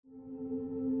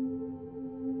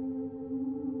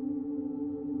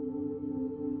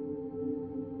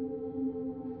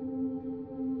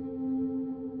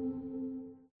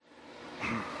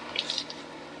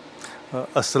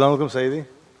As-salamu alaykum, Sayyidi.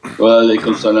 Wa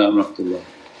alaykum salam wa rahmatullah.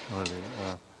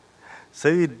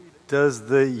 Sayyidi, does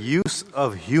the use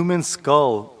of human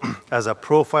skull as a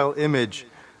profile image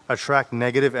attract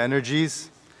negative energies?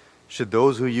 Should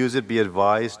those who use it be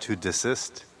advised to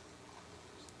desist?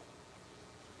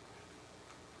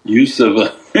 Use of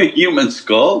a human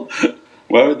skull?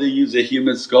 Why would they use a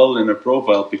human skull in a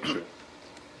profile picture?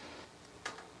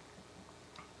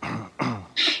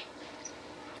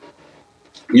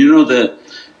 You know the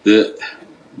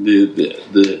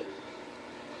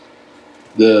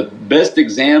best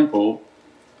example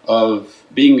of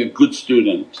being a good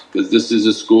student, because this is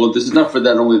a school, this is not for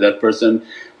only that person.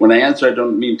 When I answer I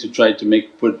don't mean to try to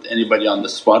put anybody on the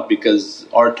spot, because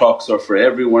our talks are for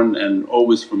everyone and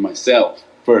always for myself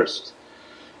first,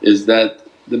 is that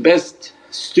the best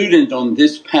student on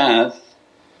this path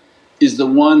is the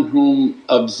one whom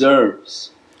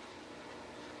observes.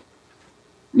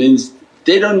 Means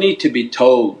they don't need to be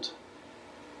told.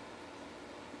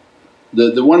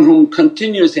 The one whom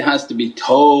continuously has to be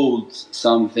told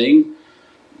something,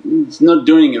 it's not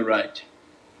doing it right.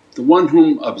 The one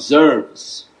whom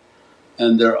observes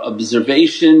and their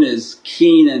observation is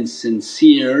keen and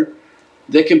sincere,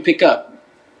 they can pick up.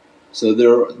 So they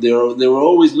were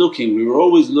always looking, we were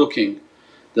always looking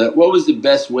that what was the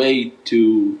best way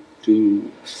to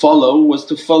follow was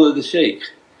to follow the shaykh.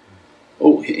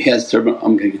 Oh, he has turban,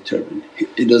 I'm going to get turban.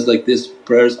 He does like this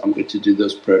prayers, I'm going to do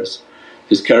those prayers.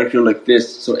 His character like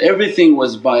this. So everything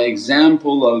was by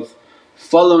example of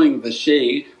following the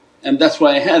shaykh, and that's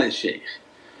why I had a shaykh.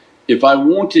 If I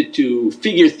wanted to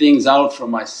figure things out for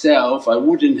myself I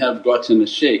wouldn't have gotten a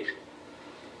shaykh.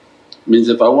 Means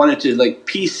if I wanted to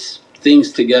piece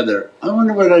things together, I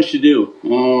wonder what I should do.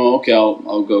 Oh okay,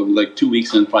 I'll go 2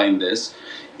 weeks and find this.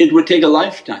 It would take a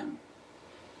lifetime,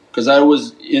 because I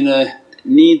was in a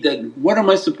need that what am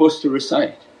I supposed to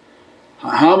recite?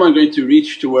 How am I going to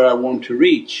reach to where I want to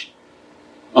reach?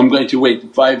 I'm going to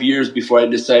wait 5 years before I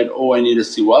decide, oh I need a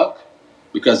siwak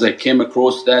because I came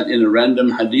across that in a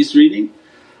random hadith reading,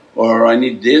 or I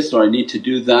need this or I need to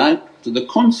do that. So the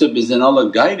concept is then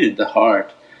Allah guided the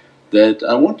heart that,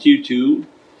 I want you to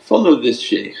follow this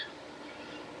shaykh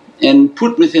and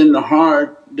put within the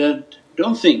heart that,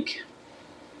 don't think.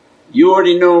 You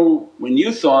already know when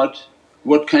you thought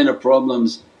what kind of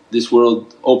problems this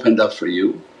world opened up for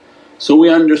you. So we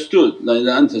understood, La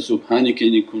ilaha anta subhanaka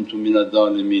inni kuntu minadh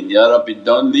dhalimeen, Ya Rabbi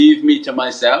don't leave me to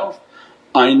myself,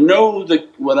 I know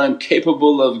what I'm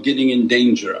capable of getting in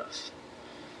danger of.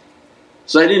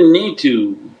 So I didn't need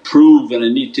to prove and I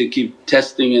need to keep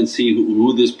testing and see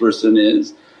who this person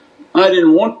is. I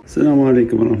didn't want. As-salamu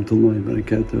alaykum wa rahmatullahi wa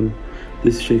barakatuh.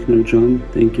 This is Shaykh Nurjan.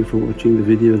 Thank you for watching the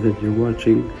video that you're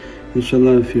watching.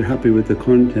 Inshallah, if you're happy with the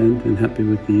content and happy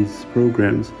with these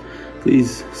programs,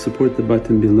 please support the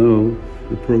button below,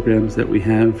 the programs that we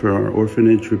have for our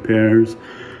orphanage repairs,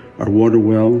 our water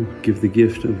well, Give the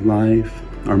Gift of Life,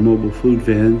 our mobile food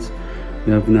vans.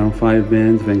 We have now 5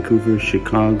 vans, Vancouver,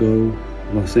 Chicago,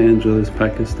 Los Angeles,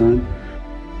 Pakistan.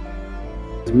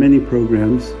 There's many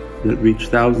programs that reach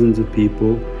thousands of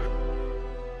people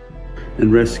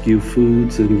and rescue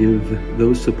foods and give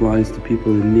those supplies to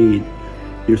people in need.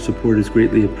 Your support is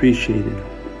greatly appreciated.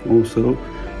 Also,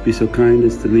 be so kind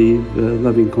as to leave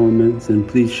loving comments and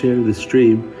please share the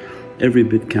stream, every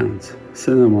bit counts.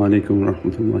 As-salamu alaykum wa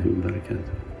rahmatullahi wa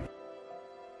barakatuh.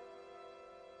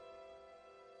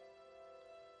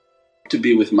 To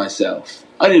be with myself,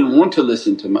 I didn't want to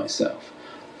listen to myself,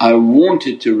 I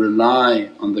wanted to rely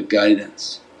on the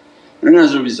guidance, and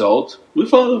as a result we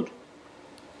followed.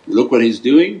 Look what he's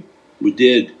doing, we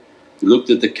did. We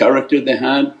looked at the character they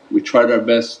had, we tried our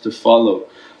best to follow.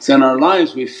 So in our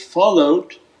lives we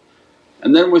followed,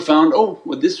 and then we found, oh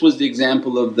well this was the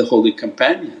example of the holy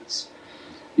companions.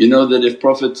 You know that if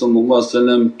Prophet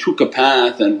took a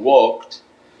path and walked,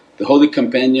 the holy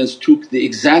companions took the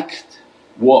exact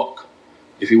walk.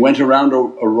 If he went around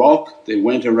a rock, they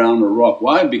went around a rock.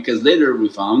 Why? Because later we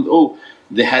found, oh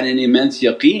they had an immense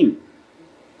yaqeen.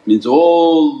 Means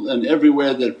all and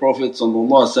everywhere that Prophet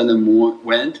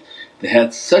went, they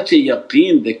had such a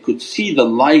yaqeen they could see the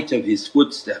light of his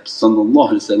footsteps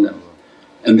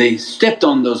and they stepped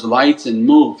on those lights and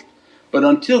moved. But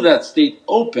until that state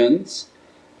opens,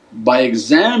 by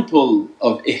example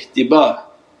of ihtibah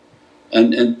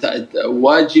and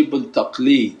wajib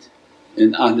al-taqleed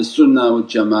in Ahl Sunnah wal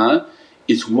Jama'ah,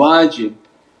 it's wajib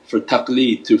for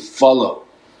taqleed to follow.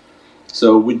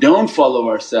 So we don't follow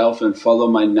ourselves and follow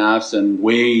my nafs and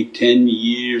wait 10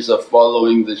 years of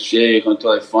following the shaykh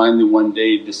until I finally one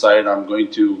day decide I'm going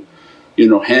to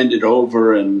hand it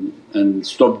over and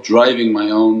stop driving my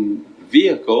own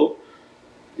vehicle.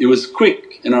 It was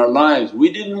quick in our lives,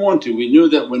 we didn't want to. We knew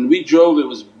that when we drove it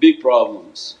was big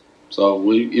problems. So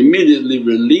we immediately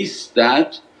released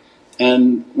that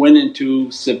and went into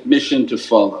submission to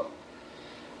follow.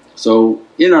 So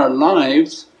in our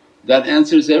lives that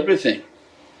answers everything.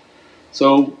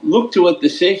 So look to what the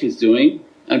shaykh is doing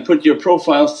and put your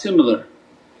profile similar.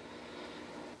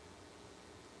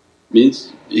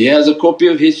 Means he has a copy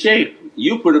of his shaykh,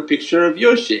 you put a picture of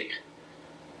your shaykh.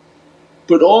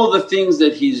 Put all the things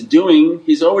that he's doing,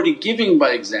 he's already giving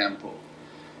by example.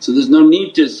 So there's no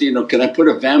need to say, can I put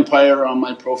a vampire on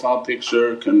my profile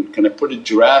picture, can I put a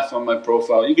giraffe on my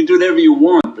profile? You can do whatever you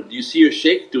want, but do you see your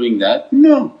shaykh doing that?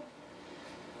 No.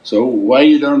 So why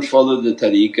you don't follow the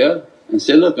tariqah and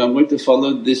say, look, I'm going to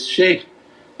follow this shaykh,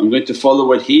 I'm going to follow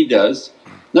what he does.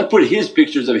 Not put his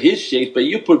pictures of his shaykh, but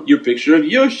you put your picture of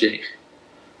your shaykh,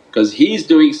 because he's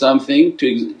doing something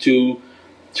to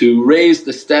raise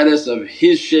the status of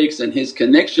his shaykhs and his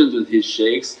connections with his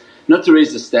shaykhs. Not to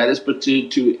raise the status but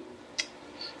to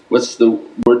what's the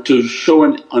word, to show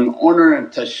an honour and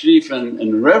tashrif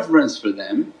and reverence for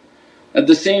them. At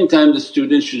the same time the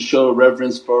students should show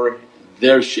reverence for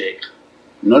their shaykh,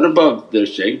 not above their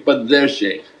shaykh but their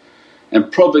shaykh,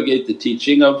 and propagate the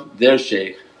teaching of their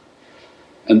shaykh.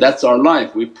 And that's our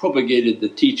life, we propagated the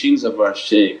teachings of our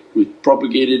shaykh, we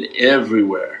propagated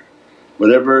everywhere.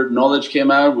 Whatever knowledge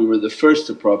came out we were the first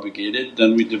to propagate it.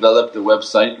 Then we developed a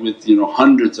website with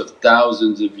hundreds of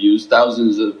thousands of views,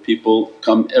 thousands of people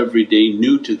come every day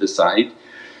new to the site,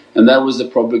 and that was the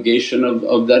propagation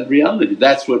of that reality.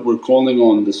 That's what we're calling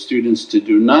on the students to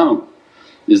do now,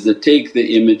 is to take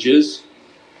the images,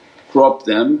 crop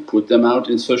them, put them out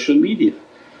in social media,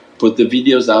 put the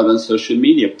videos out on social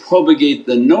media, propagate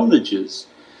the knowledges.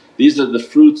 These are the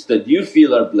fruits that you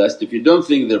feel are blessed. If you don't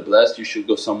think they're blessed you should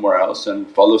go somewhere else and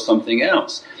follow something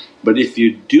else. But if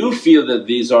you do feel that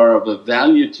these are of a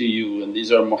value to you and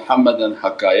these are Muhammadan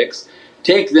haqqaiqs,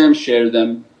 take them, share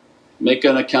them, make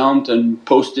an account and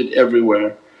post it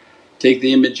everywhere. Take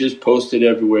the images, post it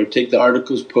everywhere, take the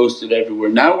articles, post it everywhere.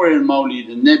 Now we're in Mawlid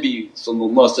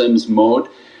Nabi mode.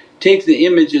 Take the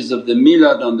images of the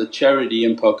milad on the charity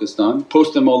in Pakistan,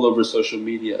 post them all over social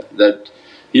media that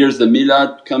here's the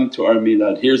milad, come to our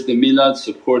milad, here's the milad,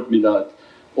 support milad.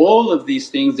 All of these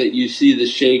things that you see the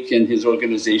shaykh and his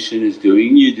organization is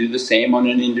doing, you do the same on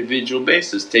an individual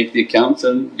basis. Take the accounts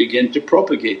and begin to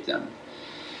propagate them.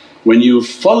 When you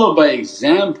follow by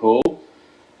example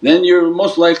then you're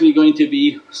most likely going to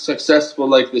be successful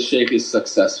like the shaykh is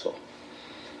successful.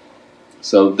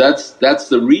 So that's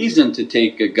the reason to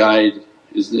take a guide,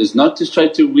 is not to try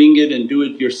to wing it and do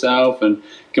it yourself and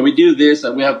can we do this.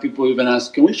 And we have people even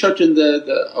ask, can we shorten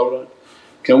the awrad?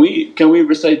 Can we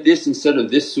recite this instead of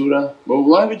this surah? Well,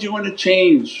 why would you want to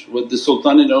change what the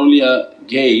Sultan al Awliya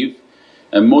gave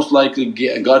and most likely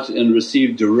got and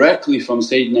received directly from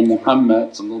Sayyidina Muhammad.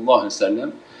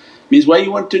 Means why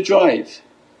you want to drive?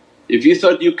 If you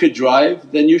thought you could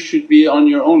drive then you should be on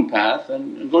your own path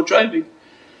and go driving.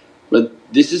 But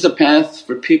this is a path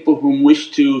for people who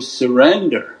wish to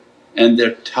surrender and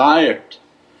they're tired.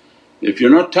 If you're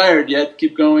not tired yet,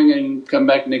 keep going and come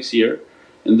back next year.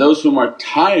 And those whom are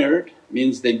tired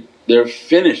means they're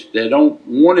finished, they don't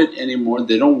want it anymore,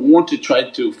 they don't want to try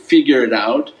to figure it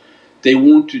out, they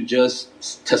want to just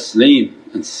taslim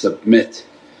and submit.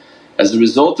 As a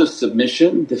result of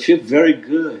submission they feel very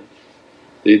good,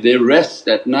 they rest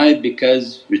at night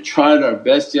because we tried our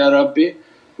best, Ya Rabbi,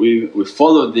 we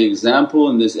followed the example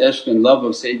and this ishq and love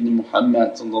of Sayyidina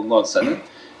Muhammad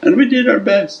and we did our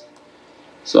best.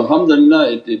 So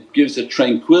alhamdulillah it gives a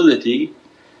tranquility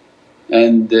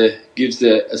and gives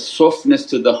a softness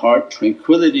to the heart,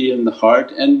 tranquility in the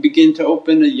heart, and begin to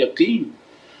open a yaqeen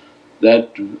that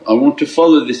I want to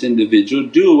follow this individual,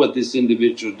 do what this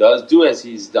individual does, do as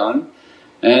he's done,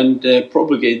 and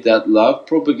propagate that love,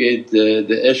 propagate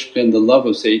the ishq and the love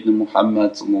of Sayyidina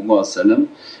Muhammad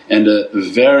and a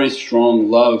very strong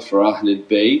love for Ahlul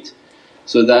Bayt.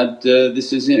 So that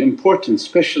this is important,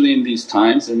 especially in these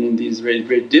times and in these very,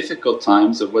 very difficult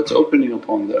times of what's opening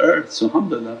upon the earth. So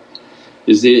alhamdulillah,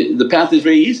 the path is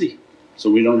very easy, so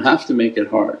we don't have to make it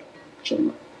hard,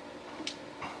 inshaAllah.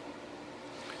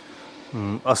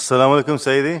 As-salamu alaykum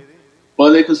Sayyidi. Wa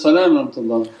alaykum salam wa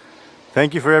rahmatullah.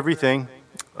 Thank you for everything.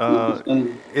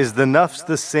 Is the nafs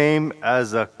the same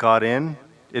as a qarin?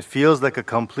 It feels like a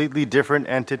completely different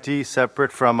entity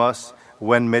separate from us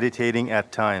when meditating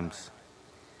at times.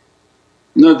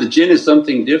 No, the jinn is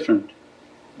something different,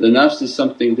 the nafs is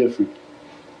something different.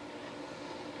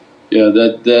 Yeah,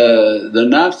 that the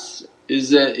nafs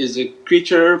is a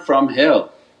creature from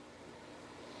hell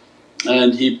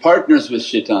and he partners with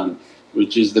shaitan.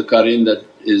 which is the qarin that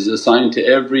is assigned to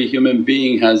every human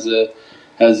being, has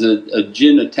a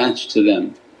jinn attached to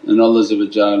them, and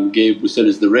Allah gave, we said,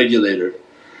 is the regulator.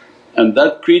 And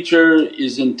that creature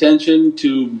is intention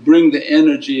to bring the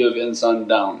energy of insan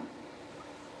down,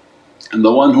 and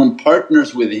the one whom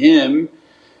partners with him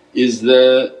is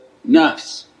the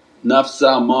nafs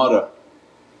amara.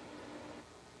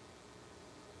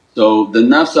 So the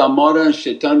nafs amara and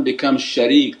shaitan becomes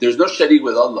shareek. There's no shareek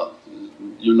with Allah,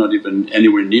 you're not even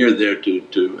anywhere near there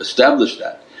to establish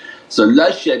that. So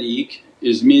la shareek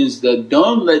means that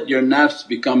don't let your nafs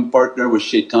become partner with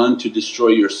shaitan to destroy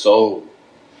your soul.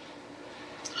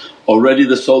 Already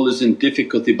the soul is in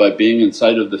difficulty by being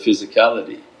inside of the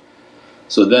physicality.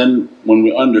 So then when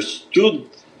we understood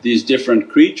these different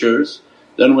creatures,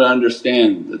 then we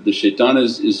understand that the shaitan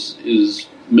is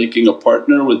making a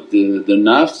partner with the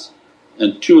nafs,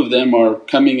 and two of them are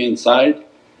coming inside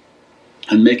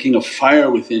and making a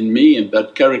fire within me and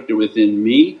bad character within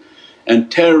me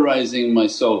and terrorizing my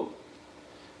soul.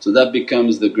 So that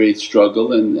becomes the great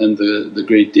struggle and the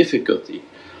great difficulty.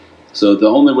 So the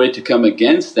only way to come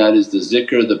against that is the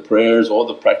zikr, the prayers, all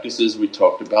the practices we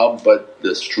talked about, but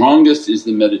the strongest is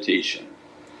the meditation.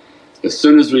 As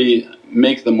soon as we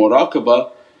make the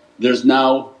muraqabah, there's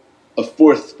now a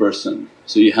fourth person.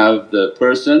 So you have the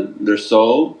person, their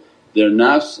soul, their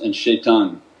nafs and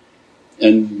shaitan.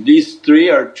 And these three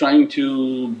are trying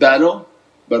to battle,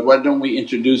 but why don't we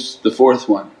introduce the fourth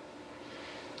one?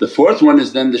 The fourth one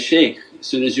is then the shaykh. As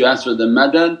soon as you ask for the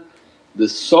madad, the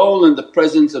soul and the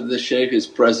presence of the shaykh is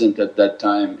present at that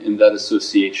time in that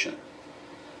association.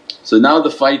 So now the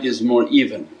fight is more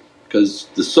even, because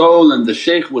the soul and the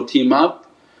shaykh will team up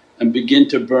and begin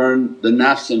to burn the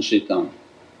nafs and shaitan.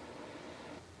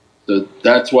 So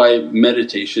that's why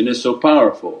meditation is so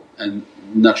powerful. And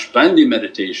Naqshbandi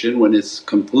meditation, when it's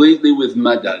completely with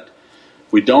madad,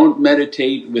 we don't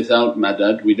meditate without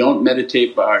madad, we don't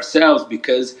meditate by ourselves,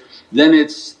 because then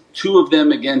it's two of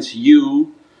them against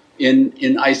you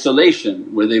in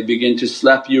isolation, where they begin to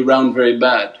slap you around very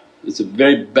bad. It's a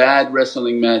very bad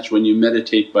wrestling match when you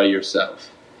meditate by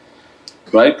yourself,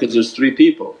 right? Because there's three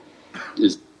people,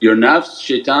 is your nafs,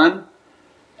 shaitan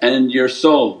and your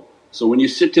soul. So when you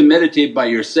sit to meditate by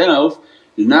yourself,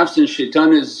 the nafs and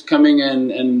shaitan is coming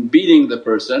and beating the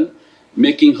person,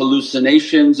 making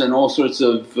hallucinations and all sorts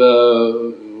of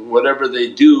whatever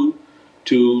they do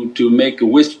to make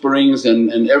whisperings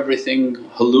and everything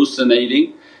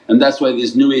hallucinating. And that's why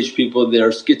these new age people, they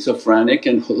are schizophrenic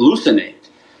and hallucinate.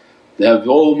 They have,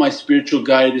 oh my spiritual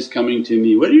guide is coming to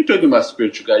me. What are you talking about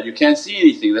spiritual guide? You can't see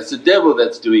anything, that's the devil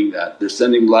that's doing that. They're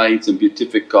sending lights and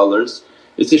beatific colours.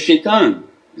 It's a shaitan,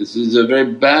 this is a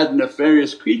very bad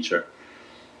nefarious creature.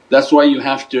 That's why you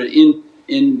have to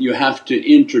you have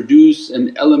to introduce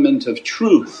an element of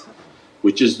truth,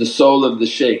 which is the soul of the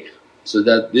shaykh, so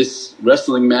that this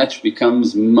wrestling match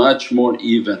becomes much more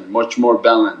even, much more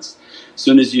balanced. As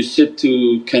soon as you sit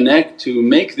to connect to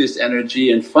make this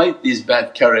energy and fight these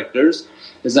bad characters,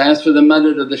 is I ask for the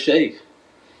madad of the shaykh,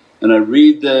 and I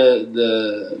read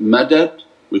the madad,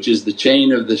 which is the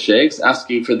chain of the shaykhs,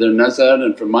 asking for their nazar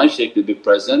and for my shaykh to be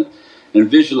present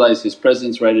and visualize his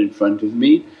presence right in front of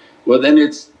me. Well then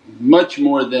it's much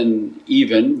more than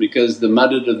even, because the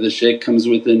madad of the shaykh comes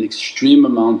with an extreme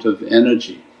amount of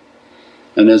energy,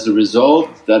 and as a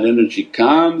result that energy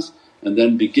comes and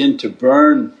then begin to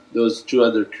burn those two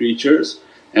other creatures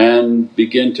and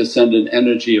begin to send an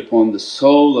energy upon the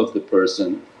soul of the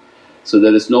person, so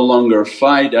that it's no longer a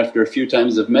fight. After a few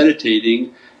times of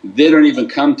meditating, they don't even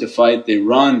come to fight, they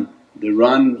run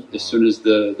as soon as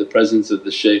the presence of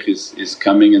the shaykh is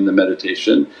coming in the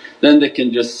meditation. Then they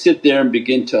can just sit there and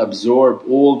begin to absorb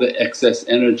all the excess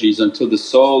energies until the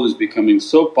soul is becoming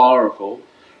so powerful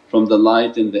from the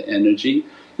light and the energy,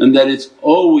 and that it's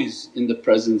always in the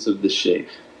presence of the shaykh.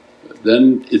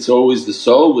 Then it's always the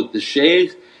soul with the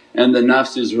shaykh, and the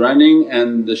nafs is running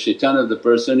and the shaitan of the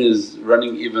person is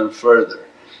running even further.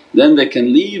 Then they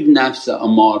can leave nafs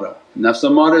amara. Nafs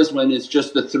amara is when it's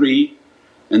just the three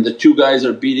and the two guys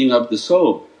are beating up the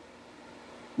soul.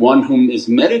 One whom is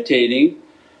meditating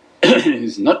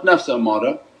is not nafs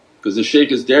amara, because the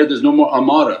shaykh is there, there's no more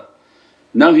amara.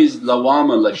 Now he's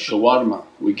lawama, like shawarma.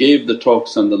 We gave the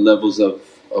talks on the levels of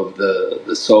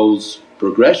the soul's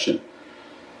progression.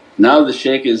 Now the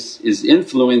shaykh is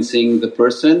influencing the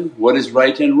person what is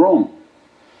right and wrong,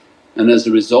 and as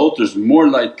a result there's more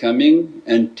light coming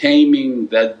and taming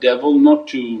that devil not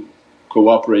to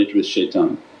cooperate with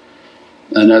shaitan.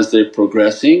 And as they're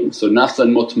progressing, so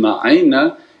nafsan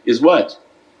mutma'inna is what?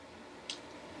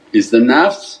 Is the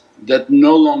nafs that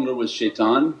no longer with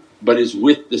shaitan but is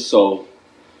with the soul.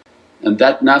 and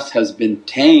that nafs has been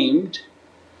tamed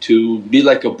to be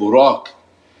like a buraq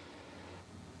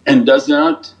and does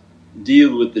not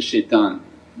deal with the shaitan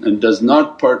and does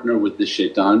not partner with the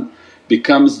shaitan,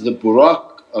 becomes the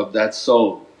buraq of that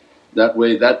soul. That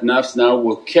way that nafs now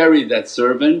will carry that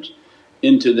servant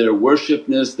into their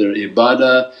worshipness, their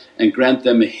ibadah, and grant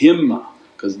them a himmah,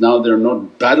 because now they're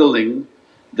not battling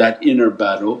that inner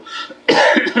battle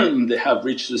they have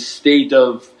reached a state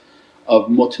of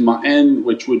mutma'in,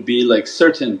 which would be like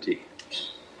certainty.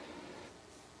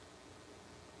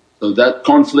 So that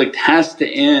conflict has to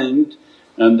end,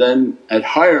 and then at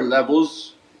higher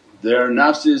levels their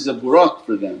nafs is a buraq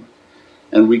for them.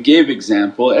 And we gave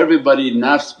example, everybody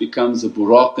nafs becomes a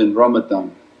buraq in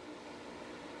Ramadan,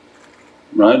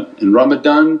 right? In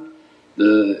Ramadan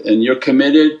and you're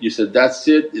committed, you said, that's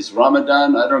it's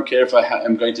Ramadan, I don't care if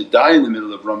I'm going to die in the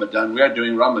middle of Ramadan, we are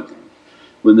doing Ramadan.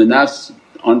 When the nafs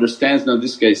understands, no,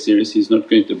 this guy's serious, he's not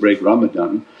going to break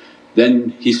Ramadan, then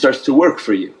he starts to work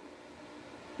for you.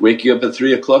 Wake you up at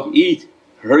 3 o'clock, eat,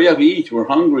 hurry up, eat, we're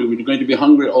hungry, we're going to be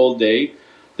hungry all day.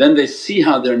 Then they see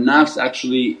how their nafs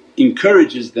actually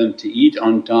encourages them to eat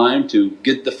on time, to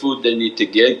get the food they need to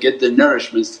get the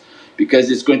nourishments,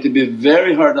 because it's going to be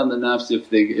very hard on the nafs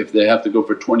if they have to go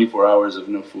for 24 hours of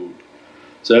no food.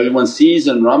 So everyone sees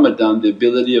in Ramadan the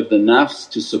ability of the nafs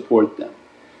to support them,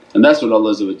 and that's what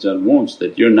Allah wants,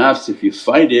 that your nafs if you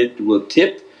fight it will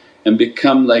tip and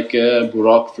become like a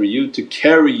buraq for you to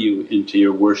carry you into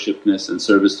your worshipness and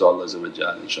service to Allah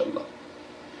inshaAllah.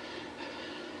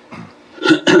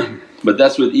 But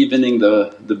that's with evening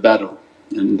the battle,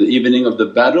 and the evening of the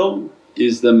battle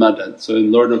is the madad. So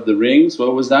in Lord of the Rings,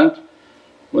 what was that?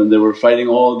 When they were fighting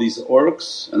all these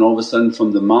orcs, and all of a sudden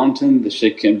from the mountain the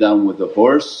shaykh came down with a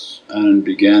horse and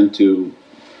began to…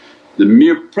 the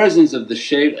mere presence of the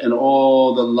shaykh and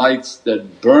all the lights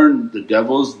that burn the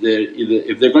devils,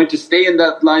 if they're going to stay in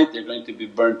that light they're going to be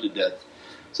burned to death.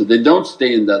 So they don't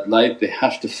stay in that light, they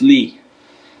have to flee.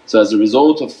 So as a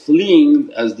result of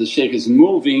fleeing, as the shaykh is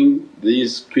moving,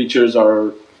 these creatures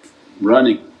are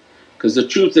running, because the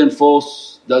truth and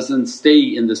false doesn't stay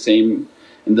in the same,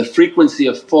 and the frequency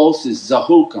of false is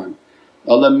zahuqan.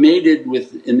 Allah made it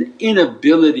with an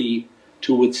inability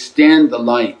to withstand the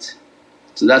light.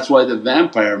 So that's why the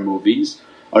vampire movies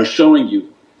are showing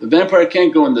you, the vampire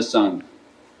can't go in the sun,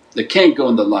 they can't go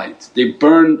in the light, they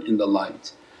burn in the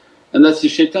light. And that's the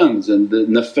shaitans and the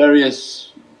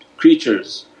nefarious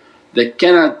creatures. They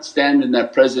cannot stand in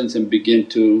that presence and begin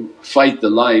to fight the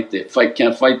light, they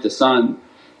can't fight the sun.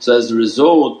 So as a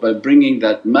result, by bringing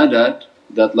that madad,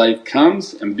 that light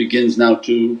comes and begins now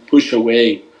to push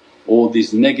away all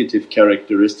these negative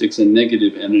characteristics and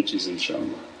negative energies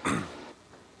inshaAllah.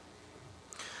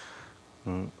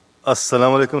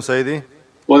 As-salamu alaykum Sayyidi.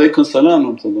 Wa alaykum salam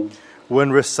wa rahmatullah.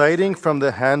 When reciting from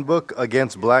the handbook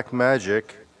against black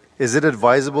magic, is it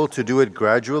advisable to do it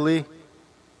gradually?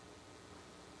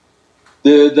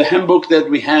 The handbook that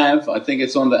we have, I think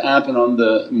it's on the app and on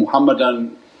the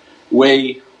Muhammadan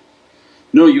way,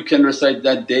 no, you can recite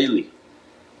that daily.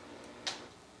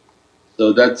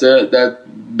 So that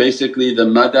basically the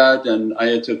madad and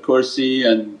ayatul kursi,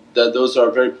 and those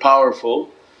are very powerful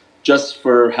just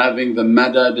for having the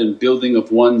madad and building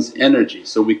of one's energy.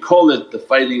 So we call it the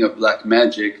fighting of black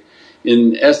magic.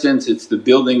 In essence it's the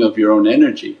building of your own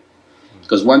energy,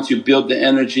 because once you build the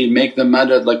energy, make the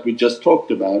madad like we just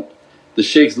talked about, the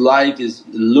shaykh's light is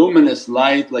luminous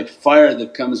light like fire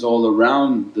that comes all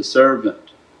around the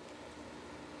servant.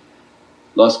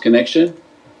 Lost connection?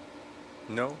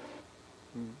 No.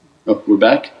 Oh, we're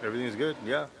back? Everything is good,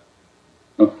 yeah.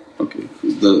 Oh, okay,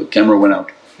 the camera went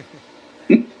out.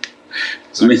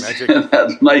 So means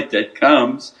that light that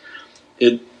comes,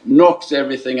 it knocks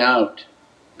everything out,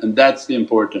 and that's the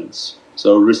importance.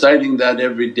 So reciting that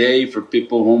every day for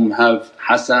people whom have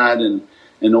hasad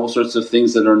and all sorts of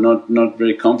things that are not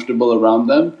very comfortable around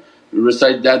them,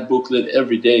 recite that booklet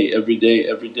every day,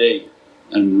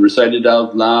 and recite it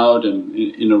out loud and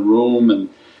in a room, and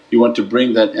you want to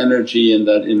bring that energy and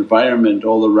that environment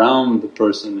all around the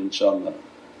person inshaAllah.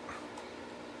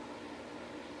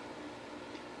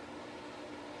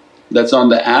 That's on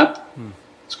the app,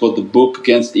 it's called the Book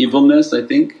Against Evilness I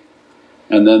think,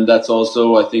 and then that's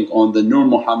also I think on the Nur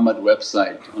Muhammad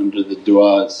website under the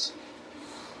du'as.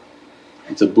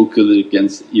 It's a booklet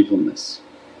against evilness.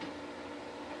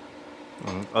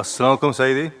 As-salamu alaykum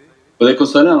Sayyidi. Wa alaykum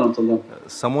salam wa rahmatullah.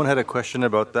 Someone had a question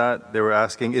about that. They were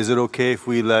asking, is it okay if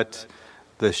we let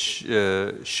the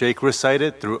shaykh recite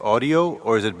it through audio,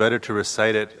 or is it better to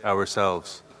recite it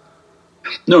ourselves?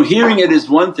 No, hearing it is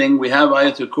one thing. We have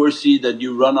ayatul kursi that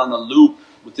you run on a loop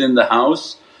within the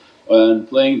house, and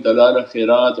playing dalala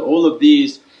khairat, all of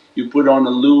these you put on a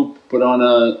loop, put on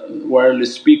a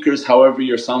wireless speakers, however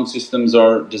your sound systems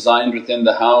are designed within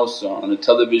the house or on a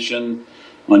television,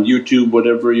 on YouTube,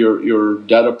 whatever your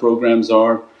data programs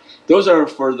are. Those are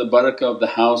for the barakah of the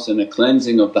house and a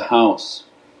cleansing of the house.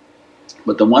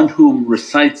 But the one who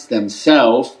recites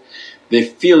themselves, they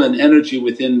feel an energy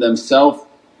within themselves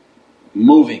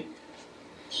moving.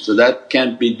 So that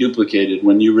can't be duplicated.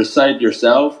 When you recite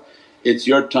yourself, it's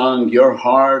your tongue, your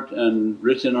heart and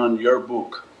written on your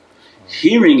book.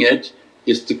 Hearing it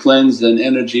is to cleanse an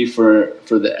energy for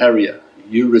the area.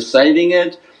 You reciting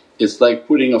it, it's like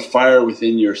putting a fire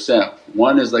within yourself.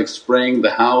 One is like spraying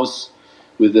the house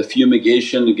with a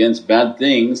fumigation against bad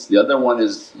things, the other one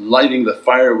is lighting the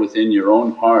fire within your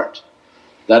own heart.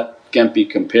 That can't be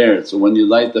compared. So when you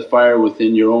light the fire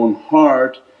within your own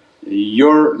heart,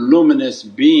 your luminous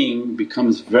being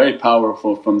becomes very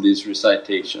powerful from these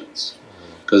recitations.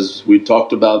 Because we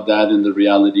talked about that in the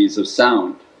realities of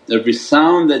sound. Every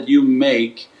sound that you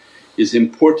make is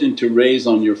important to raise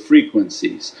on your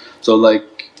frequencies. So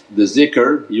like the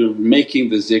zikr, you're making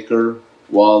the zikr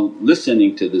while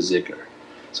listening to the zikr.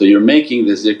 So you're making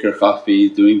the zikr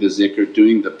khafi, doing the zikr,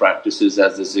 doing the practices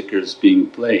as the zikr is being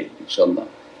played, inshaAllah.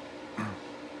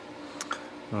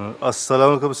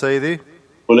 As-salamu alaykum Sayyidi.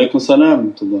 Walaykum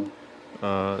salam.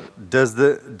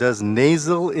 Does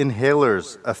nasal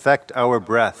inhalers affect our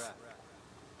breath?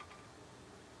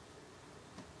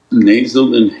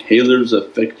 Nasal inhalers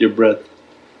affect your breath.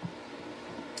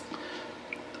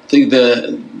 I think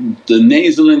the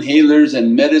nasal inhalers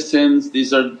and medicines,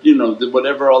 these are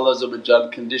whatever Allah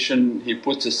condition He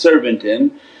puts a servant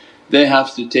in, they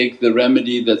have to take the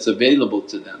remedy that's available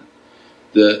to them.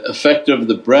 The effect of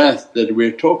the breath that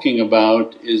we're talking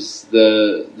about is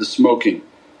the smoking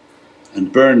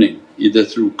and burning, either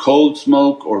through cold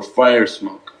smoke or fire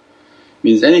smoke.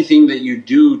 Means anything that you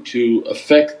do to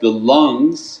affect the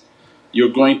lungs, you're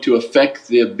going to affect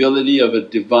the ability of a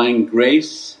divine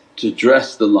grace to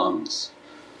dress the lungs.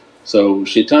 So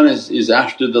shaitan is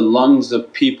after the lungs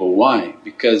of people. Why?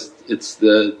 Because it's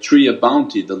the tree of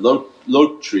bounty, the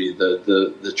lot tree,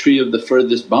 the tree of the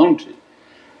furthest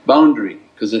boundary,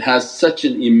 because it has such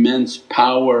an immense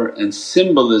power and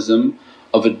symbolism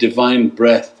of a divine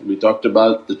breath. We talked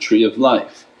about the tree of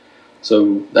life.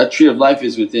 So that tree of life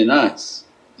is within us.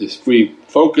 If we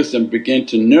focus and begin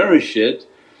to nourish it,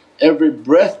 every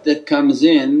breath that comes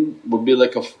in will be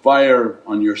like a fire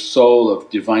on your soul of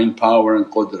divine power and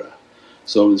qudra.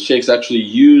 So the shaykhs actually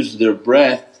use their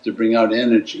breath to bring out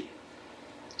energy.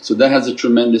 So that has a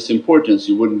tremendous importance,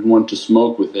 you wouldn't want to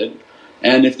smoke with it.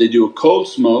 And if they do a cold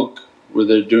smoke where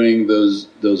they're doing those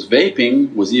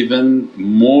vaping was even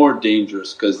more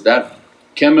dangerous, because that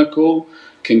chemical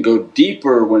can go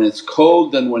deeper when it's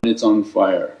cold than when it's on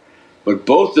fire. But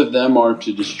both of them are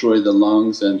to destroy the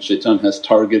lungs, and shaitan has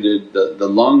targeted the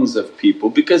lungs of people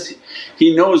because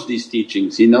he knows these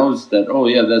teachings. He knows that, oh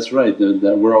yeah, that's right,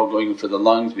 that we're all going for the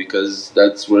lungs because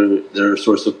that's where their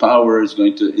source of power is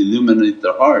going to illuminate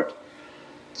their heart.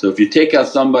 So if you take out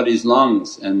somebody's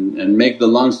lungs and make the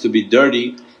lungs to be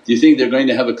dirty, do you think they're going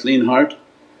to have a clean heart?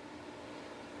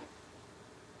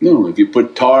 No. If you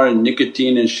put tar and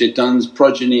nicotine and shaitan's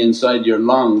progeny inside your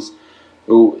lungs,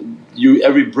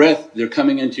 every breath they're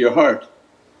coming into your heart.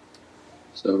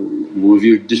 So if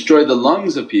you destroy the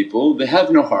lungs of people, they have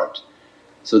no heart.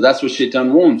 So that's what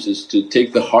shaitan wants, is to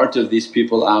take the heart of these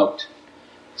people out.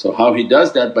 So how he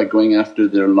does that? By going after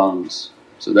their lungs.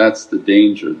 So that's the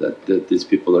danger that these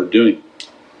people are doing.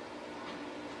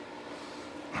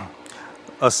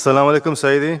 As-salamu alaykum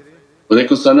Sayyidi.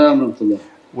 Walaykum salam wa rahmatullah.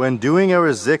 When doing our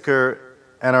zikr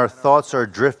and our thoughts are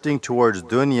drifting towards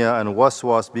dunya and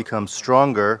waswas become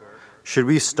stronger, should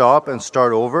we stop and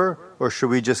start over or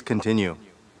should we just continue?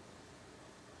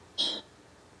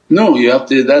 No, you have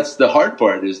to, that's the hard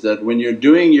part, is that when you're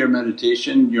doing your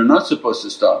meditation you're not supposed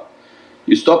to stop.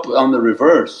 You stop on the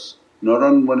reverse, not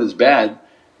on when it's bad.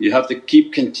 You have to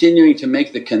keep continuing to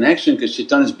make the connection because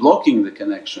shaitan is blocking the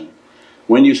connection.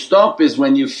 When you stop is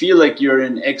when you feel like you're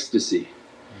in ecstasy,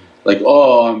 like,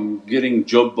 oh I'm getting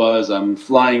jubbas, I'm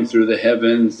flying through the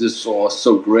heavens, this is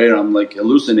so great, I'm like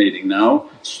hallucinating now.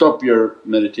 Stop your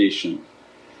meditation,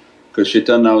 because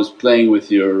shaitan now is playing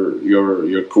with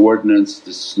your coordinates.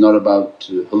 This is not about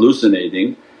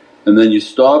hallucinating. And then you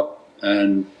stop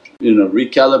and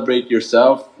recalibrate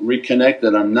yourself, reconnect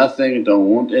that I'm nothing, I don't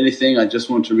want anything, I just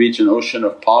want to reach an ocean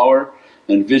of power,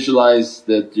 and visualize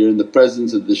that you're in the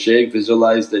presence of the shaykh,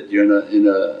 visualize that you're in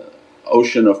a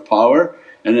ocean of power,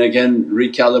 and again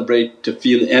recalibrate to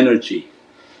feel energy.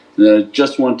 And I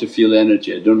just want to feel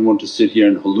energy, I don't want to sit here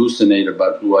and hallucinate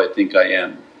about who I think I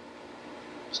am.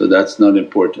 So that's not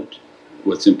important.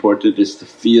 what's important is to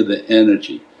feel the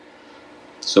energy.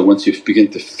 So once you begin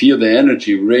to feel the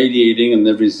energy radiating and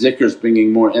every zikr is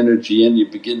bringing more energy in, you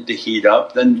begin to heat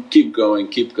up, then keep going,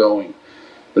 keep going.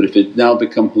 But if it now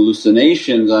become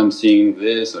hallucinations, I'm seeing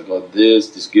this, I got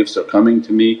this, these gifts are coming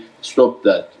to me, stop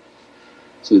that.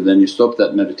 So then you stop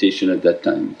that meditation at that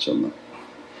time, inshaAllah.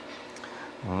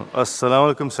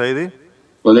 As-salamu alaykum Sayyidi.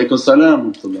 Wa alaykum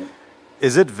salam.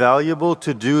 Is it valuable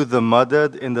to do the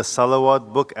madad in the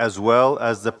salawat book as well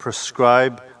as the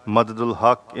prescribed madadul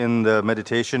haq in the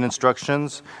meditation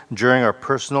instructions during our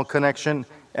personal connection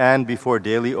and before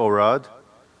daily awrad?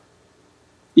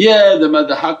 Yeah, the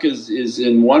madad haq is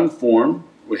in one form.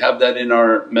 We have that in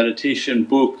our meditation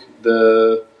book.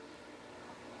 The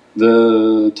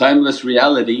Timeless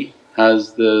Reality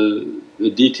has the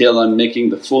detail on making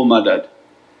the full madad,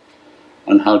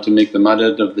 on how to make the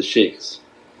madad of the shaykhs.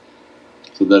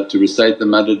 So that to recite the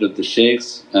madad of the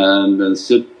shaykhs and then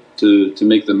sit to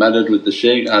make the madad with the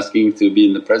shaykh, asking to be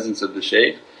in the presence of the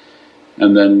shaykh,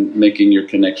 and then making your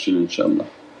connection inshaAllah.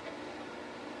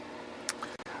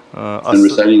 And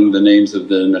reciting the names of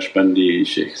the Naqshbandi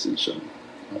shaykhs inshaAllah.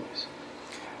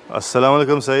 As-salamu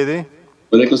alaykum Sayyidi.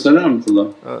 Wa alaykum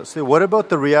salam. So what about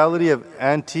the reality of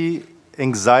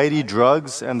anti-anxiety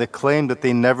drugs and the claim that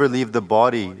they never leave the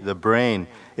body, the brain?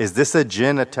 Is this a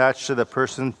jinn attached to the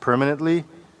person permanently?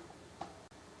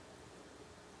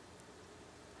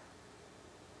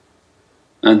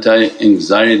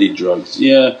 Anti-anxiety drugs,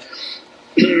 yeah.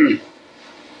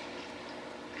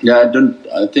 Yeah,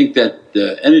 I think that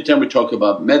anytime we talk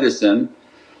about medicine,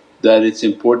 that it's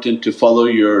important to follow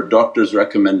your doctor's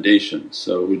recommendations.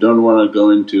 So we don't want to go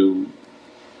into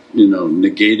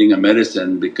negating a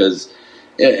medicine, because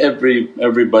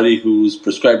everybody who's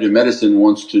prescribed a medicine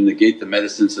wants to negate the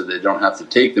medicine so they don't have to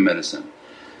take the medicine.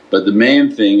 But the main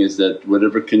thing is that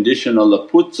whatever condition Allah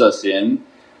puts us in,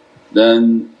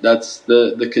 then that's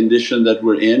the condition that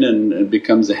we're in, and it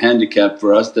becomes a handicap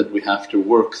for us that we have to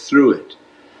work through it.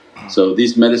 So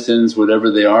these medicines,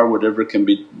 whatever they are, whatever can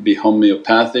be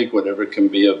homeopathic, whatever can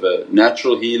be of a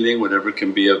natural healing, whatever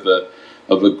can be of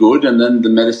a good, and then the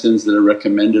medicines that are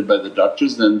recommended by the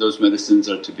doctors, then those medicines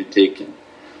are to be taken.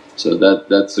 So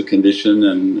that's a condition,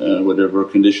 and whatever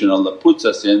condition Allah puts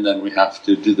us in, then we have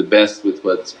to do the best with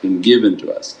what's been given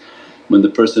to us. When the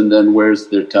person then wears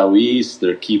their ta'weez,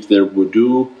 keep their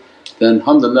wudu, then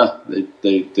alhamdulillah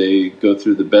they go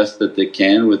through the best that they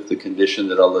can with the condition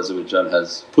that Allah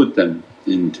has put them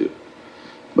into.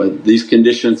 But these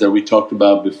conditions that we talked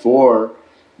about before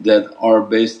that are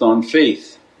based on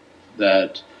faith,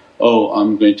 that, oh,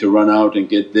 I'm going to run out and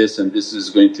get this and this is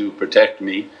going to protect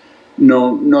me.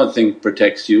 No, nothing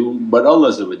protects you but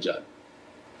Allah.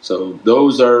 So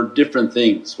those are different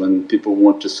things. When people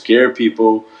want to scare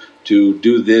people to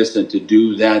do this and to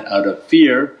do that out of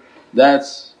fear,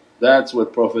 that's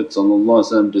what Prophet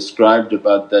described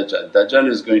about Dajjal. Dajjal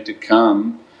is going to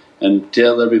come and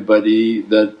tell everybody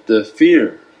that the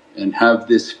fear, and have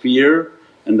this fear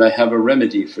and I have a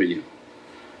remedy for you.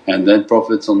 And then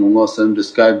Prophet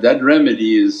described that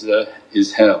remedy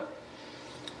is hell.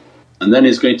 And then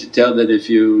he's going to tell that if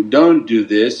you don't do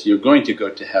this you're going to go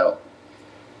to hell.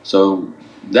 So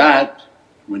that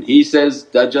when he says,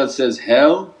 Dajjal says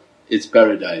hell, it's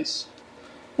paradise.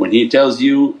 When he tells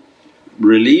you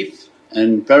relief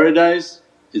and paradise,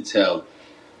 it's hell.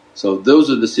 So those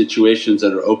are the situations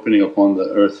that are opening upon the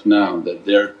earth now, that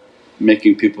they're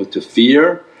making people to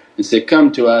fear and say,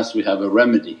 come to us, we have a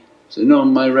remedy. Say, no,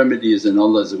 my remedy is in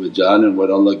Allah and what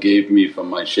Allah gave me from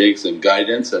my shaykhs and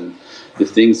guidance and the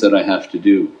things that I have to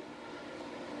do.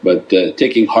 But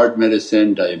taking heart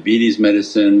medicine, diabetes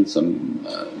medicine, some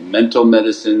mental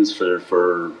medicines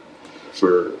for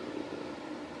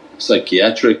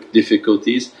psychiatric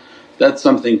difficulties, that's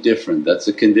something different. That's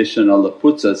a condition Allah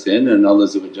puts us in, and Allah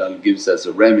gives us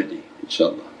a remedy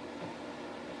inshaAllah.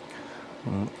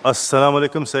 As-salamu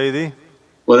alaykum Sayyidi.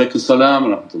 Wa alaykum salam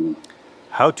wa rahmatullah.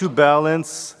 How to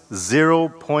balance 0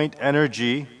 point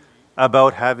energy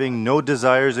about having no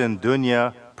desires in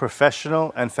dunya,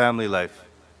 professional and family life?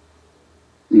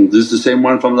 This is the same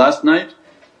one from last night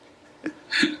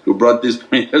who brought this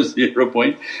point of 0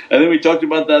 point. I think we talked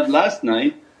about that last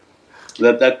night,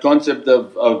 that concept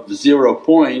of 0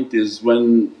 point is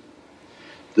when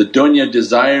the dunya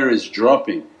desire is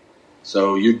dropping.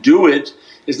 So you do it,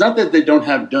 it's not that they don't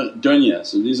have dunya.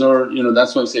 So these are,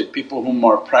 that's why I say people whom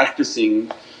are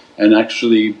practicing and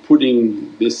actually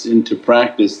putting this into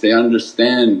practice, they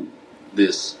understand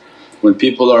this. When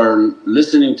people are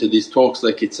listening to these talks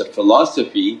like it's a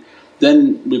philosophy,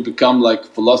 then we become like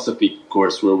philosophy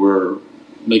course where we're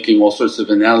making all sorts of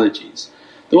analogies.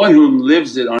 The one who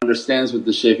lives it understands what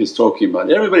the shaykh is talking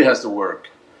about. Everybody has to work,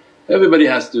 everybody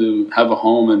has to have a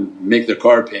home and make their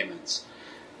car payments.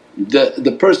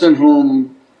 The person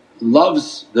whom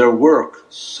loves their work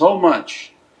so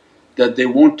much that they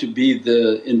want to be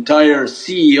the entire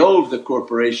CEO of the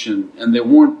corporation and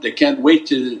they can't wait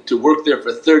to work there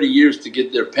for 30 years to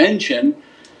get their pension,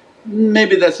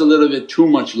 maybe that's a little bit too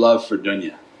much love for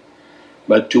dunya.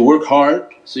 But to work hard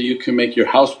so you can make your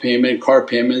house payment, car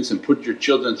payments and put your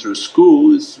children through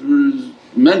school is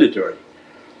mandatory.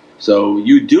 So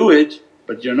you do it,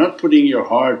 but you're not putting your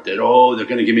heart that, oh they're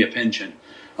going to give me a pension,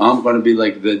 I'm going to be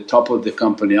like the top of the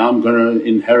company, I'm going to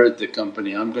inherit the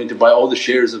company, I'm going to buy all the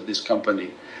shares of this company.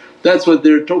 That's what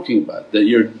they're talking about, that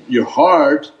your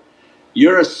heart,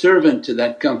 you're a servant to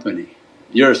that company,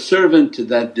 you're a servant to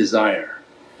that desire.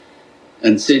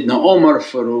 And Sayyidina Umar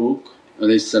Farooq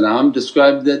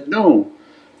described that, no,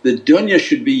 the dunya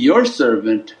should be your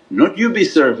servant, not you be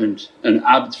servant and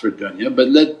abd for dunya, but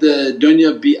let the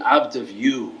dunya be abd of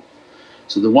you.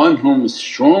 So the one whom is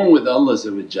strong with Allah,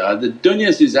 the dunya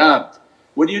is his abd.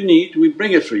 What do you need? We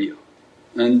bring it for you,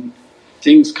 and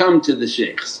things come to the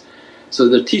shaykhs. So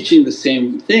they're teaching the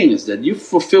same thing, is that you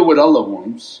fulfill what Allah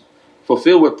wants,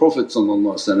 fulfill what Prophet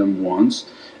wants,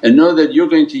 and know that you're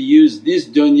going to use this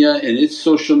dunya and its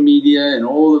social media and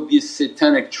all of these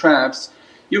satanic traps,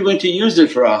 you're going to use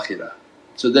it for akhirah,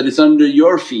 so that it's under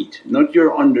your feet, not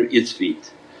you're under its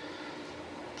feet.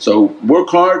 So work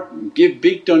hard, give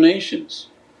big donations,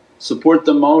 support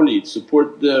the mawlid,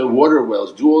 support the water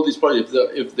wells, do all these parties.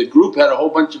 If the group had a whole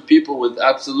bunch of people with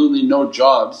absolutely no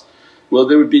jobs, well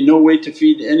there would be no way to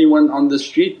feed anyone on the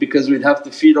street because we'd have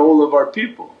to feed all of our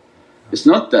people. It's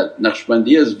not that.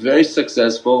 Naqshbandiya is very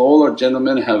successful, all our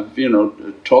gentlemen have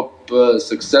top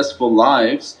successful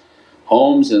lives,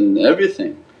 homes and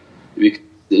everything.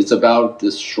 It's about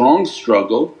the strong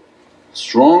struggle,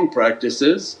 strong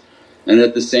practices, and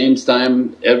at the same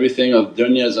time everything of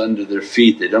dunya is under their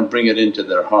feet, they don't bring it into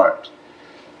their heart.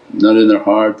 Not in their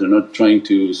heart, they're not trying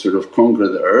to sort of conquer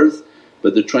the earth,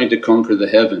 but they're trying to conquer the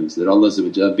heavens, that Allah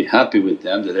be happy with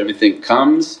them, that everything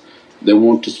comes. They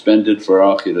want to spend it for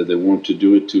akhirah, they want to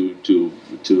do it to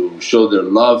show their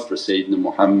love for Sayyidina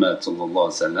Muhammad,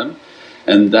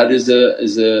 and that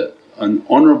is an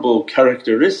honourable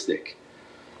characteristic.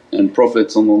 And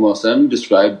Prophet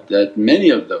described that many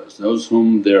of those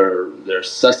whom their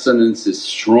sustenance is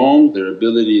strong, their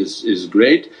ability is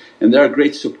great, and they are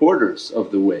great supporters of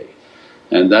the way.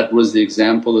 And that was the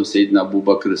example of Sayyidina Abu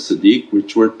Bakr as-Siddiq,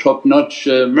 which were top-notch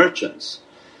merchants,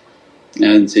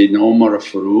 and Sayyidina Umar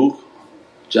al-Farooq,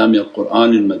 Jami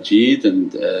al-Qur'an al-Majid,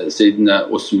 and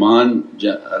Sayyidina Usman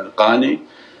al-Qani,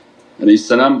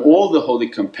 all the holy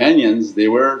companions, they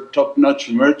were top-notch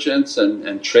merchants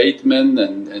and tradesmen,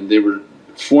 and they were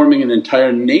forming an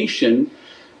entire nation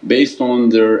based on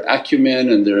their acumen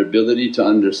and their ability to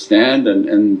understand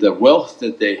and the wealth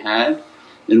that they had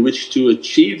in which to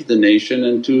achieve the nation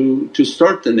and to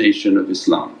start the nation of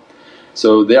Islam.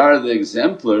 So they are the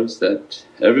exemplars that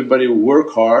everybody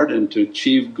work hard and to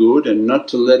achieve good and not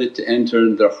to let it to enter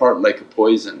in their heart like a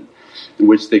poison, in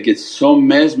which they get so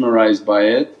mesmerized by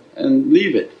it and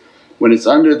leave it. When it's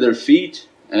under their feet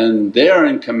and they are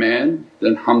in command,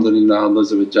 then alhamdulillah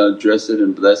Allah dress it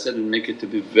and bless it and make it to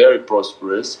be very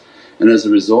prosperous. And as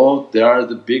a result they are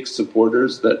the big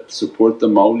supporters that support the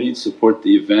mawlid, support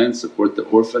the events, support the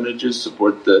orphanages,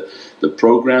 support the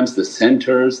programs, the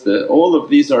centres. All of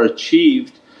these are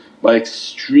achieved by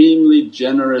extremely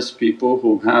generous people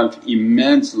who have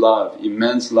immense love,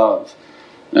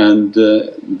 and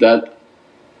that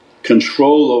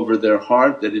control over their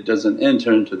heart, that it doesn't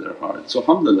enter into their heart. So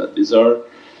alhamdulillah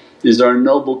these are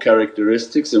noble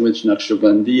characteristics in which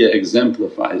Naqshbandiya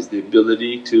exemplifies the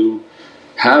ability to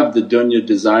have the dunya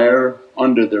desire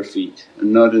under their feet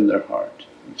and not in their heart,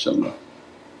 inshaAllah.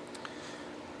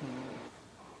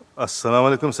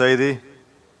 As-salamu alaykum Sayyidi.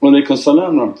 Wa alaykum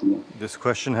as-salam wa rahmatullah. This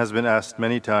question has been asked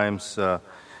many times.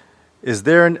 Is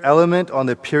there an element on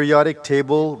the periodic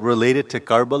table related to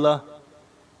Karbala?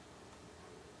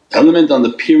 Element on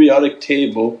the periodic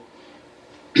table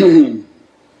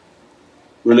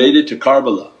related to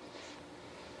Karbala?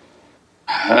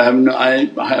 I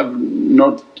have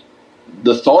not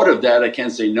the thought of that. I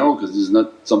can't say no because it's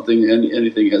not something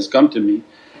anything has come to me.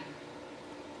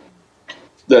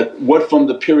 That what from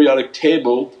the periodic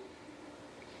table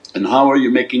and how are you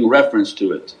making reference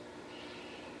to it?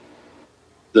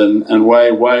 Then and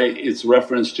why it's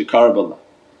reference to Karbala?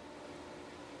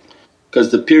 Because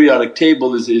the periodic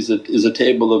table is a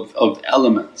table of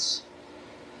elements.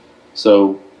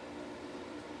 So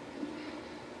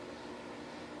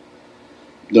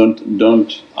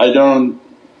I don't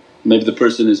Maybe the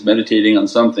person is meditating on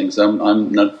something, so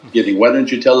I'm not getting. Why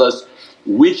don't you tell us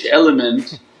which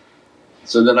element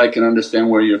so that I can understand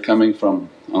where you're coming from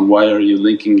and why are you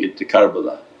linking it to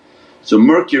Karbala. So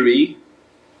mercury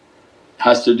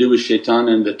has to do with shaitan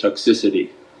and the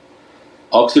toxicity,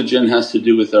 oxygen has to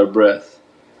do with our breath,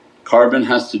 carbon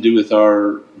has to do with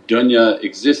our dunya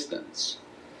existence.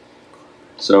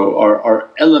 So our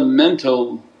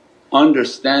elemental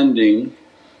understanding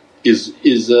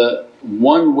is a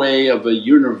one way of a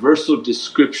universal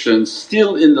description,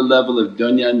 still in the level of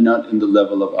dunya, not in the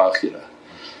level of akhirah.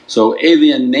 So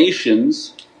alien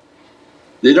nations,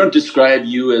 they don't describe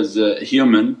you as a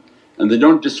human and they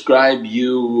don't describe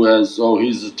you as, oh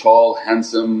he's a tall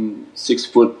handsome 6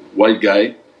 foot white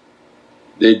guy.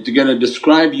 They're going to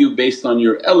describe you based on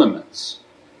your elements,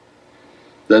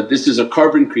 that this is a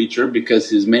carbon creature because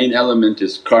his main element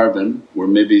is carbon, or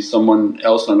maybe someone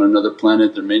else on another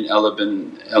planet their main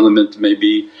element may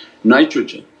be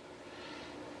nitrogen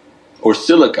or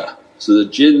silica. So the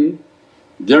jinn,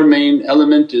 their main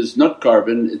element is not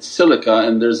carbon, it's silica,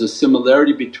 and there's a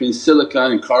similarity between silica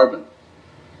and carbon.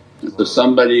 And so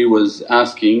somebody was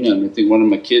asking, and I think one of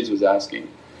my kids was asking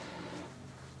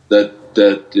that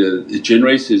the jinn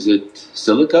race, is it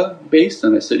silica based?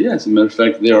 And I said, yes, as a matter of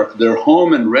fact their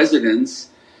home and residence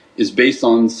is based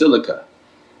on silica,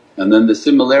 and then the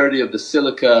similarity of the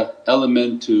silica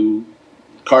element to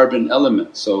carbon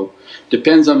element. So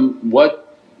depends on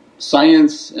what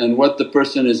science and what the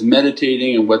person is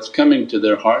meditating and what's coming to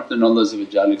their heart, then Allah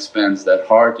expands that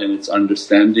heart and its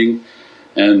understanding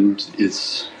and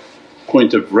its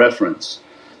point of reference.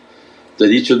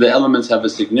 That each of the elements have a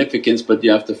significance, but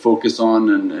you have to focus on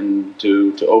and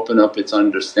to open up its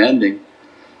understanding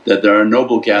that there are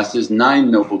noble gases, 9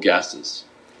 noble gases.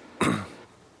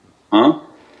 Huh?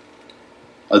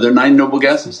 Are there 9 noble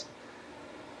gases?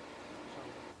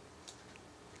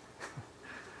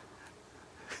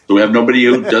 So we have nobody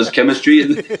who does chemistry in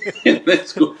the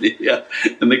school, yeah,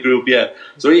 in the group, yeah.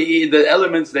 So the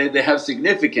elements they have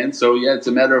significance, so yeah, it's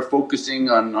a matter of focusing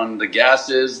on the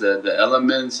gases, the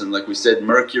elements, and like we said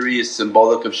mercury is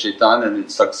symbolic of shaitan and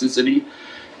its toxicity,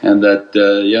 and that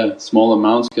yeah, small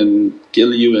amounts can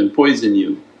kill you and poison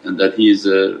you, and that he's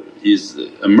a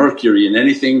mercury, and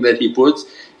anything that he puts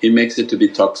he makes it to be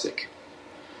toxic.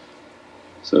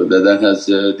 So that has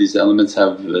these elements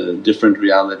have different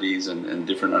realities and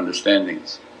different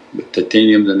understandings. But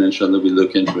titanium, then inshaAllah we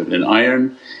look into it. And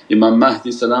iron, Imam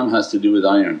Mahdi salam has to do with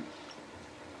iron,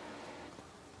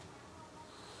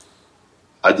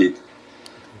 hadith,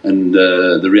 and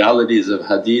the realities of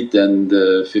hadith and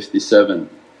 57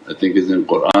 I think is in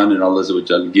Qur'an, and Allah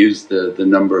gives the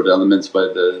number of elements by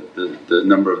the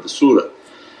number of the surah.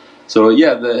 So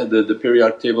yeah, the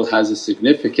periodic table has a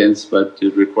significance, but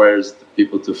it requires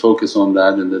people to focus on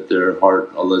that, and that their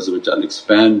heart Allah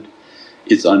expand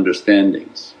its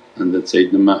understandings. And that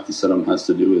Sayyidina Mahdi salam has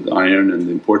to do with iron and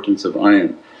the importance of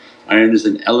iron. Iron is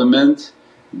an element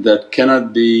that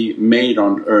cannot be made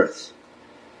on earth,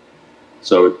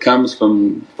 so it comes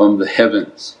from the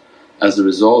heavens. As a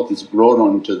result it's brought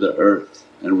onto the earth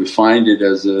and we find it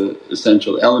as an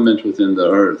essential element within the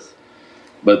earth.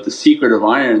 But the secret of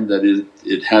iron, that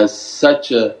it has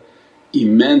such a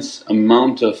immense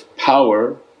amount of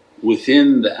power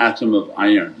within the atom of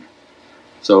iron.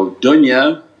 So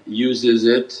dunya uses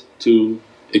it to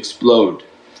explode,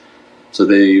 so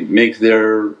they make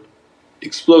their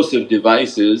explosive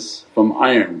devices from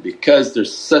iron because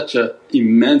there's such a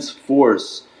immense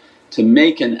force to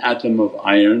make an atom of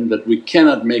iron that we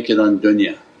cannot make it on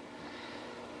dunya.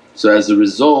 So as a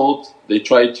result they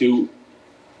try to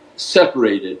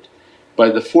separate it.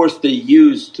 By the force they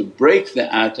use to break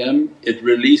the atom, it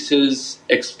releases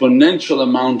exponential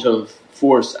amount of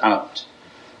force out.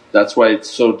 That's why it's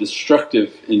so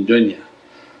destructive in dunya.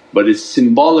 But it's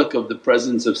symbolic of the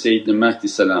presence of Sayyidina Mahdi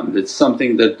salam. It's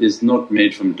something that is not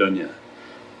made from dunya,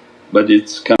 but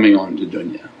it's coming on to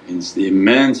dunya. Means the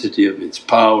immensity of its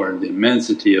power and the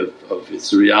immensity of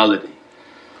its reality.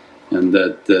 And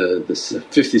that the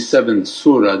 57th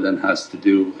surah then has to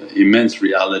do immense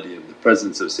reality of the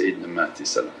presence of Sayyidina Mahdi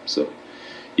salam. So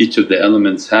each of the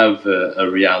elements have a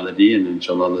reality, and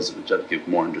inshaAllah Allah give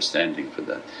more understanding for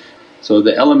that. So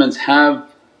the elements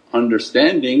have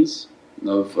understandings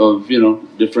of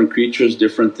different creatures,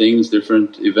 different things,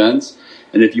 different events,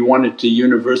 and if you wanted to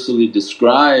universally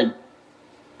describe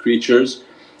creatures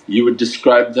you would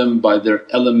describe them by their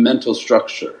elemental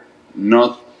structure,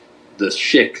 not the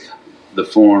shikl, the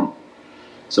form.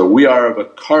 So we are of a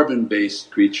carbon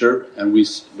based creature and we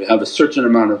have a certain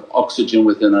amount of oxygen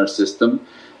within our system.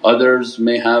 Others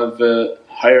may have a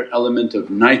higher element of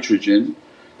nitrogen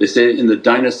They say in the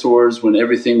dinosaurs when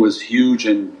everything was huge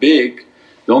and big,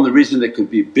 the only reason they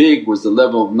could be big was the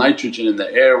level of nitrogen in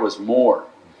the air was more.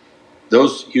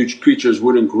 Those huge creatures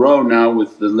wouldn't grow now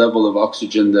with the level of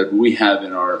oxygen that we have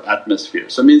in our atmosphere.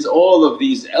 So it means all of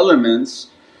these elements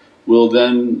will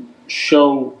then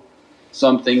show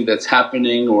something that's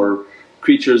happening or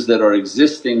creatures that are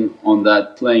existing on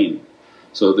that plane.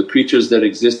 So the creatures that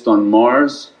exist on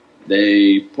Mars,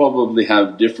 they probably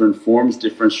have different forms,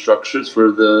 different structures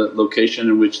for the location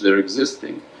in which they're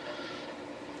existing.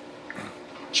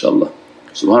 InshaAllah.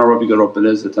 Subhana rabbika rabbil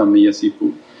izzati amma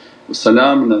yasifoon wa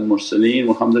salaamun al mursaleen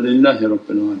walhamdulillahi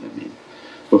rabbil alameen.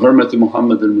 Bi hurmati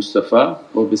Muhammad al Mustafa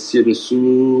wa bi sirri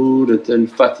Surat al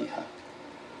Fatiha.